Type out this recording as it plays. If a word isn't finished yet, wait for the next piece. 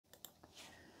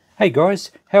Hey guys,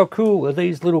 how cool are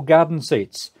these little garden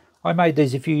seats? I made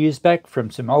these a few years back from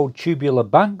some old tubular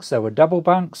bunks. They were double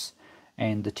bunks,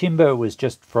 and the timber was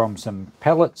just from some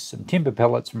pallets, some timber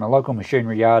pallets from a local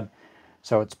machinery yard.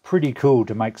 So it's pretty cool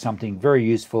to make something very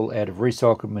useful out of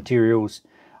recycled materials.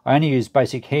 I only use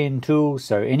basic hand tools,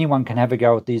 so anyone can have a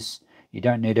go at this. You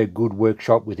don't need a good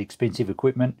workshop with expensive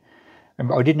equipment.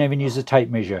 And I didn't even use a tape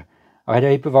measure. I had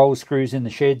a heap of old screws in the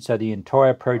shed, so the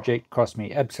entire project cost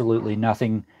me absolutely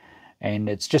nothing. And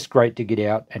it's just great to get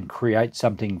out and create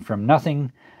something from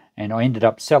nothing. And I ended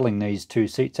up selling these two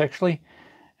seats actually.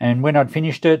 And when I'd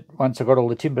finished it, once I got all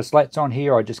the timber slats on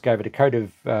here, I just gave it a coat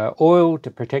of oil to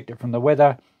protect it from the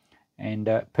weather. And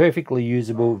perfectly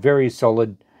usable, very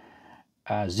solid,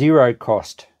 zero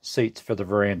cost seats for the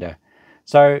veranda.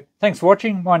 So thanks for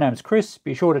watching. My name's Chris.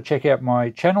 Be sure to check out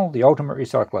my channel, The Ultimate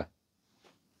Recycler.